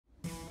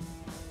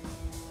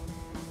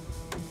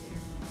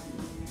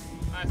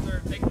Hi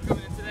sir, thank you for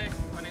coming in today.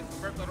 My name is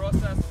Humberto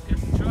Rosas with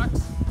Peterson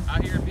Trucks,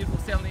 out here in beautiful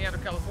San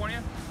Leandro,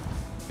 California.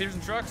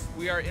 Peterson Trucks,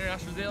 we are an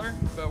international dealer,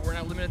 but we're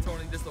not limited to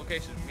only this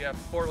location. We have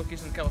 4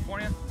 locations in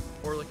California,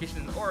 4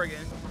 locations in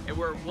Oregon, and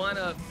we're one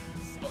of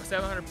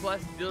 700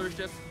 plus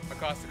dealerships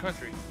across the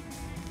country.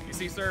 You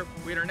see sir,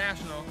 we're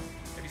international.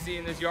 If you see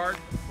in this yard,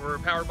 we're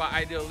powered by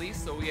Ideal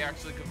Lease, so we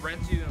actually could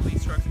rent you and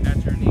lease trucks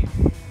at your need.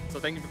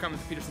 So thank you for coming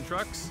to Peterson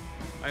Trucks.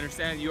 I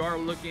understand you are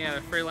looking at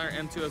a Freightliner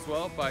M2 as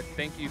well, but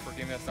thank you for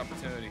giving us the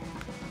opportunity.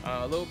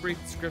 A little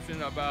brief description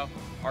about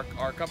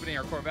our company,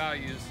 our core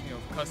values,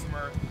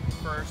 customer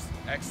first,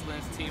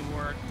 excellence,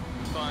 teamwork,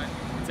 fun,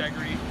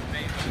 integrity,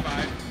 name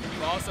 5.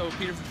 But also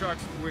Peterson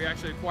Trucks, we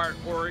actually acquired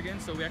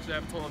Oregon, so we actually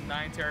have a total of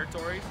 9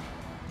 territories.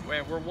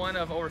 We're one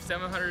of over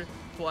 700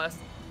 plus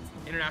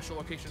international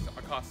locations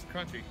across the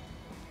country.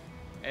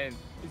 And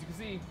as you can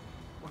see,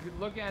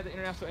 we're looking at the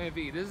International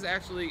NV. This is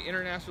actually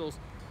International's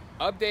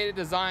updated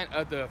design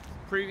of the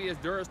previous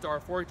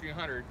Durastar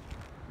 4300,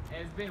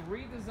 and it's been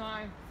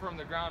redesigned from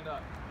the ground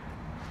up.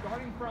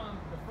 Starting from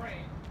the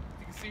frame, as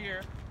you can see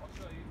here, I'll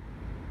show you.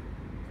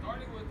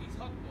 Starting with these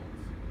huck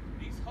bolts.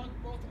 These huck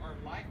bolts are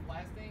life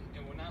lasting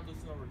and will not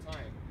loosen over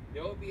time. They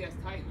will be as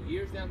tight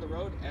years down the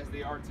road as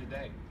they are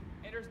today.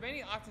 And there's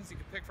many options you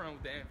can pick from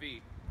with the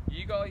NV.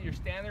 You go your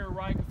standard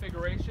ride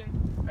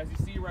configuration, as you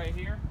see right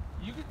here.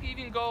 You could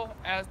even go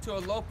as to a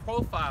low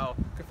profile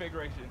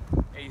configuration,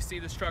 and you see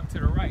this truck to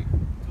the right.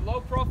 The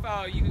low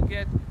profile you can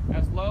get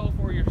as low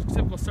for your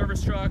typical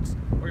service trucks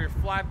or your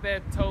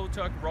flatbed tow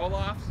truck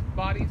roll-offs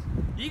bodies.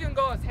 You can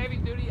go as heavy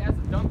duty as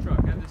a dump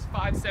truck, as this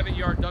 5-7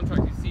 yard dump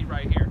truck you see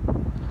right here.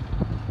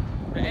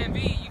 The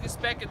NV, you can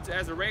spec it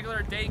as a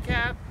regular day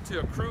cab, to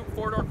a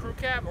 4-door crew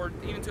cab, or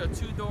even to a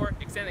 2-door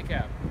extended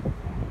cab.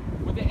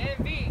 With the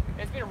NV,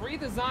 it's been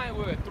redesigned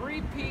with a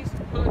 3-piece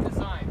hood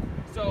design.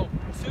 So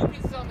 2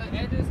 pieces on the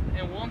edges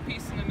and 1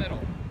 piece in the middle.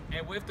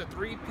 And with the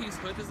 3-piece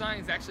hood design,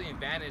 it's actually an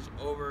advantage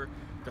over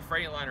the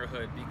Freightliner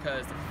hood,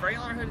 because the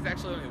Freightliner hood is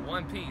actually only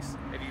 1 piece,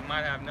 if you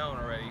might have known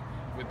already.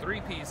 With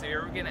 3 pieces, if you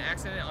ever get an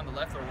accident on the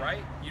left or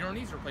right, you don't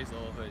need to replace the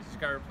whole hood. You just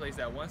gotta replace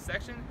that one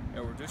section.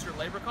 It'll reduce your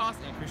labor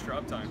costs and increase your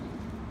uptime.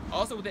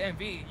 Also with the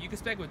NV, you can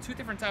spec with 2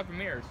 different types of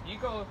mirrors. You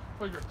go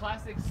for your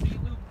classic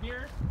C-loop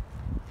mirror,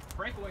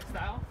 breakaway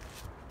style,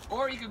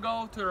 or you could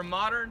go to their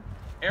modern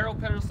aero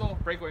pedestal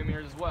breakaway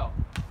mirrors as well.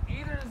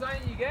 Either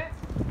design you get,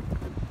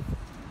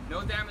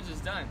 no damage is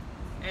done.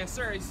 And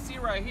sir, as you see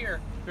right here,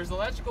 there's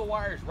electrical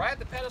wires right at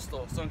the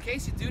pedestal, so in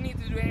case you do need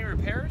to do any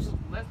repairs,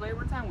 less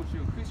labor time, which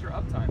will increase your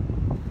uptime.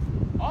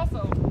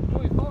 Also,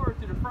 moving forward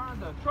to the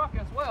front of the truck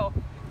as well,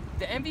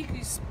 the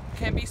NV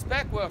can be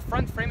spec'd with a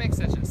front frame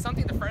extension,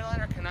 something the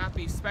Freightliner cannot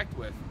be spec'd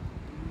with.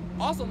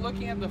 Also,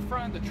 looking at the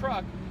front of the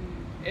truck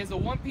is a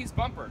 1-piece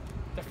bumper.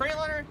 The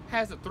Freightliner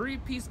has a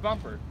 3-piece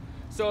bumper.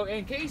 So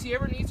in case you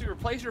ever need to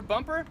replace your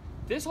bumper,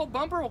 this whole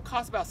bumper will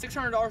cost about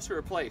 $600 to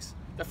replace.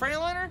 The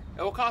Freightliner,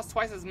 it will cost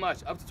twice as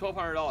much, up to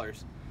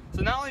 $1,200.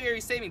 So not only are you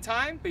saving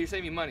time, but you're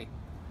saving money.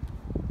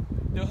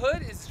 The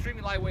hood is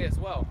extremely lightweight as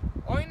well.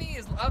 All you need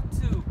is up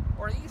to,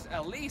 or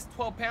at least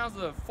 12 pounds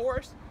of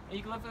force, and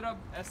you can lift it up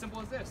as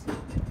simple as this.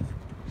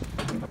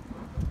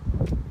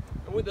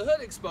 And with the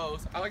hood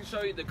exposed, I'd like to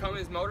show you the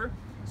Cummins motor.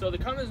 So the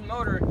Cummins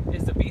motor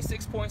is the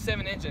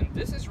V6.7 engine.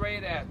 This is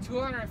rated at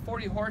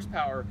 240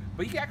 horsepower,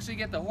 but you can actually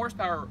get the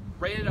horsepower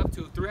rated up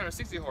to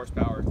 360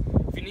 horsepower.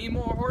 If you need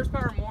more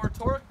horsepower, more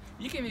torque,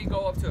 you can even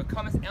go up to a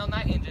Cummins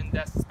L9 engine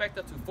that's spec'd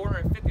up to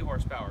 450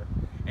 horsepower.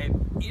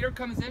 And either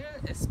Cummins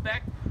engine is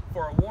spec'd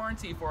for a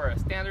warranty, for a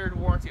standard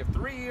warranty of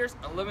 3 years,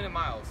 unlimited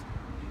miles.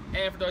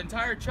 And for the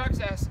entire truck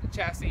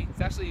chassis,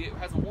 it actually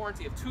has a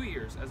warranty of 2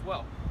 years as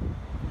well.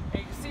 And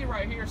you can see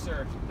right here,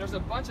 sir, there's a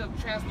bunch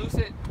of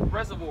translucent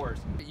reservoirs.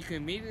 You can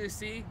immediately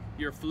see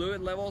your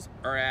fluid levels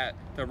are at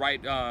the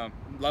right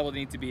level they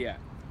need to be at.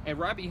 And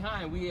right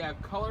behind, we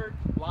have colored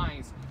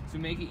lines to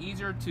make it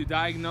easier to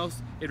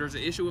diagnose. If there's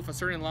an issue with a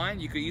certain line,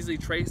 you can easily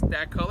trace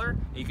that color,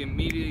 and you can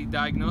immediately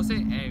diagnose it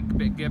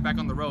and get back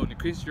on the road and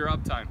increase your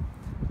uptime.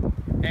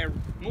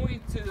 And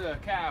moving to the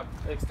cab,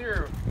 the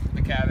exterior of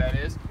the cab that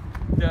is,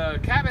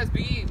 the cab has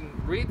been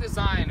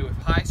redesigned with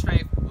high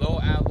strength, low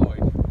alloy,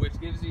 which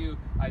gives you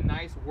a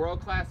nice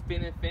world-class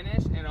fin and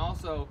finish, and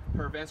also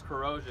prevents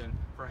corrosion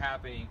from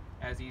happening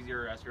as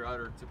easier as your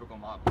other typical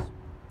models.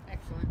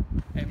 Excellent.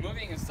 And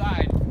moving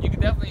inside, you can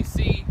definitely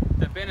see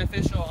the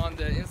beneficial on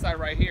the inside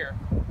right here.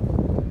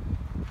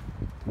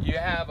 You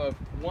have a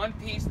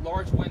 1-piece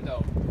large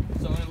window.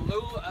 So in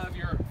lieu of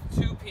your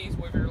 2-piece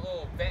with your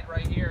little vent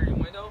right here in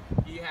your window,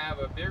 you have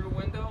a bigger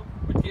window,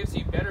 which gives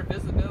you better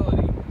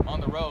visibility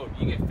on the road.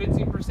 You get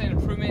 15%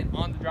 improvement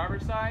on the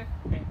driver's side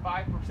and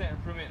 5%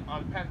 improvement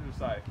on the passenger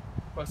side.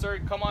 But sir,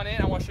 come on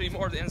in, I want to show you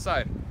more of the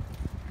inside.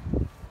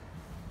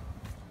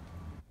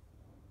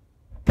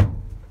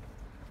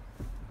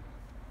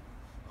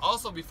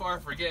 Also, before I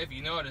forget, if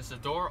you notice, the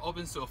door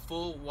opens to a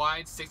full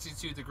wide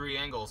 62-degree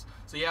angles,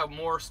 so you have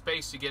more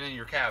space to get in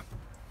your cab.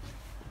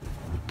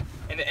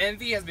 And the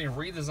NV has been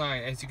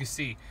redesigned, as you can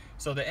see.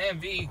 So the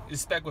NV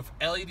is spec'd with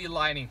LED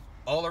lighting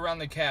all around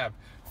the cab,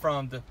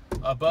 from the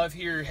above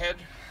here your head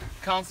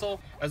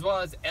console, as well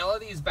as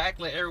LEDs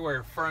backlit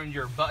everywhere, from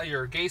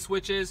your gauge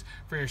switches,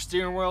 for your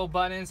steering wheel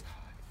buttons,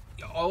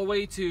 all the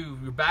way to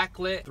your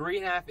backlit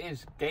 3.5-inch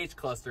gauge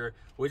cluster,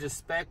 which is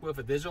spec'd with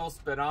a digital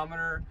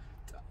speedometer,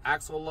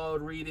 axle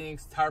load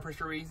readings, tire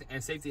pressure readings,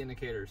 and safety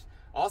indicators.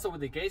 Also,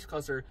 with the gauge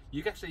cluster,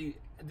 you can actually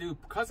do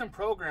custom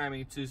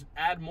programming to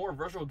add more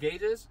virtual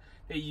gauges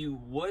that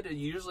you would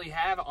usually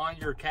have on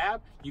your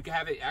cab. You can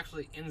have it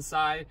actually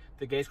inside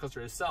the gauge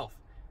cluster itself.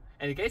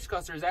 And the gauge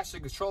cluster is actually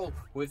controlled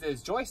with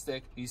this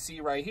joystick you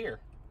see right here.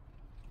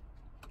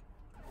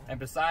 And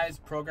besides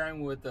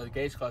programming with the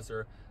gauge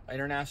cluster,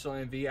 International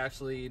NV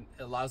actually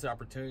allows the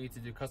opportunity to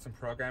do custom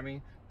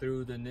programming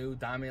through the new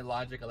Diamond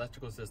Logic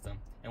electrical system.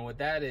 And what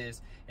that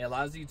is, it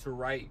allows you to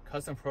write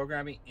custom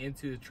programming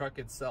into the truck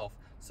itself.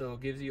 So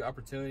it gives you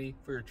opportunity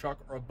for your truck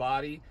or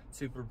body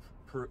to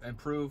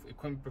improve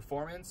equipment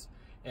performance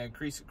and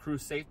increase crew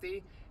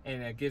safety,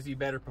 and it gives you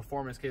better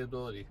performance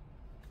capability.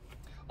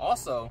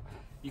 Also,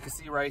 you can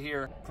see right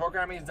here,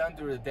 programming is done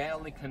through the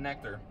Dynalink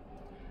connector.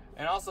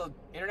 And also,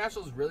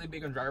 International is really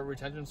big on driver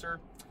retention, sir.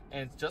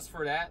 And just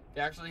for that,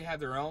 they actually have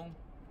their own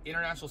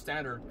international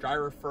standard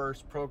driver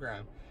first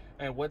program.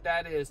 And what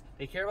that is,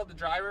 they care about the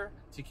driver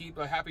to keep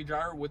a happy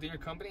driver within your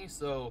company,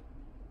 so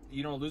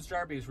you don't lose a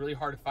driver, because it's really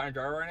hard to find a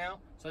driver right now.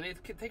 So they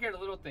take care of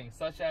the little things,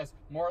 such as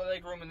more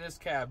leg room in this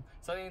cab,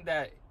 something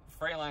that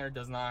Freightliner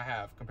does not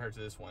have compared to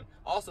this one.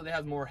 Also, they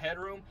have more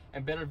headroom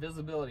and better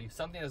visibility,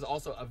 something that's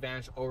also an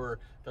advantage over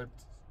the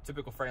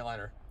typical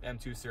Freightliner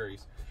M2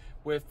 series.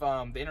 With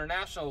the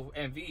International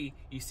NV,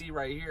 you see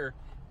right here,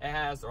 it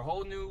has a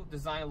whole new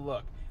design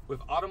look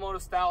with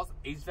automotive styles,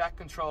 HVAC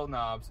control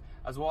knobs,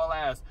 as well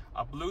as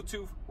a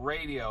Bluetooth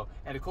radio.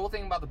 And the cool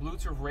thing about the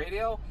Bluetooth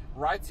radio,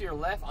 right to your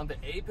left on the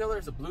A pillar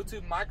is a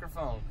Bluetooth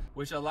microphone,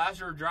 which allows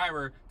your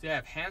driver to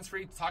have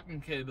hands-free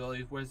talking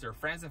capabilities with their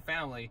friends and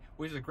family,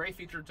 which is a great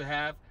feature to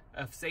have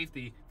of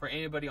safety for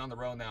anybody on the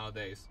road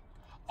nowadays.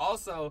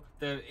 Also,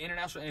 the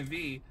International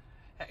NV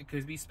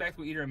could be spec'd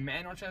with either a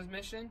manual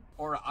transmission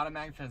or an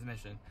automatic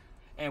transmission.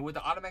 And with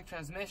the automatic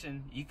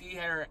transmission, you can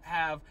either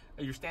have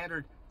your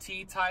standard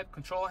T-type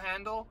control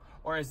handle,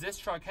 or as this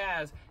truck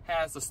has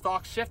a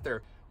stock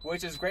shifter,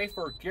 which is great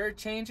for gear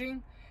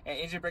changing and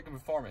engine braking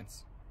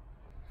performance.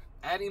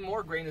 Adding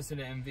more greatness to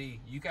the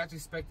MV, you can actually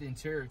spec the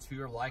interior to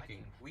your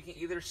liking. We can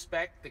either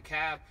spec the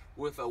cab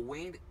with a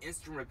winged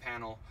instrument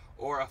panel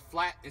or a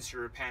flat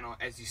instrument panel,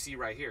 as you see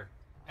right here.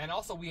 And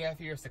also we have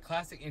here is the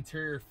classic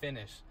interior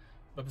finish.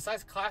 But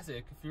besides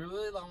classic, if you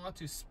really want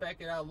to spec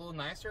it out a little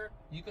nicer,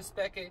 you can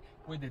spec it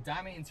with the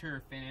diamond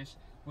interior finish,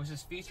 which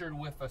is featured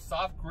with a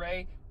soft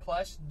gray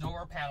plush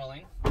door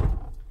paneling.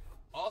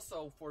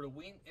 Also, for the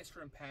wing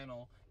instrument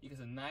panel, you get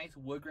a nice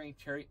wood grain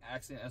cherry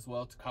accent as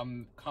well to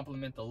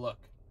complement the look.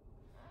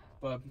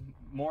 But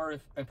more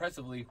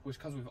impressively, which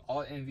comes with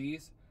all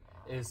NVs,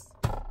 is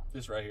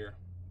this right here.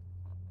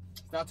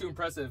 It's not too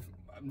impressive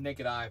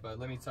naked eye, but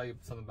let me tell you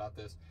something about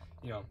this.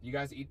 You know, you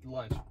guys eat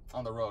lunch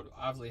on the road,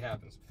 obviously it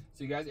happens.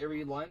 So you guys ever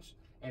eat lunch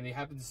and they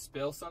happen to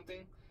spill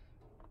something,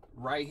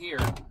 right here,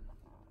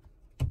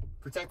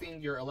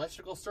 protecting your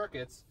electrical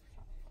circuits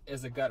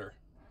is a gutter.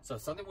 So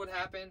if something would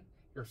happen,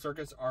 your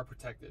circuits are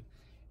protected.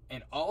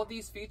 And all of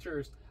these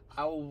features,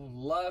 I would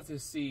love to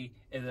see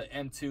if the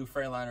M2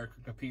 Freightliner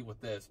could compete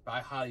with this, but I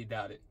highly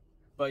doubt it.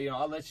 But you know,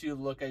 I'll let you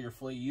look at your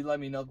fleet. You let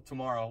me know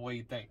tomorrow what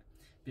you think.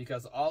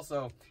 Because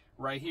also,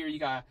 right here, you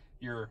got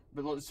your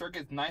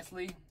circuits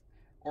nicely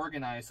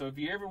organized. So if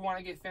you ever want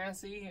to get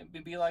fancy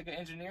and be like an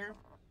engineer,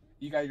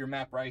 you got your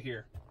map right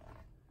here.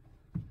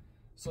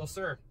 So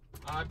sir,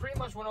 I pretty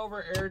much went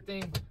over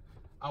everything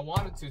I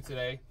wanted to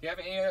today. Do you have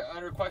any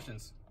other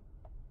questions?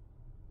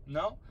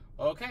 No?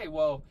 Okay,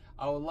 well,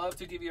 I would love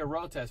to give you a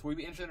road test. Will you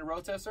be interested in a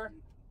road test, sir?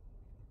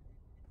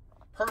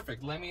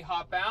 Perfect. Let me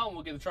hop out and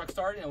we'll get the truck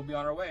started and we'll be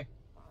on our way.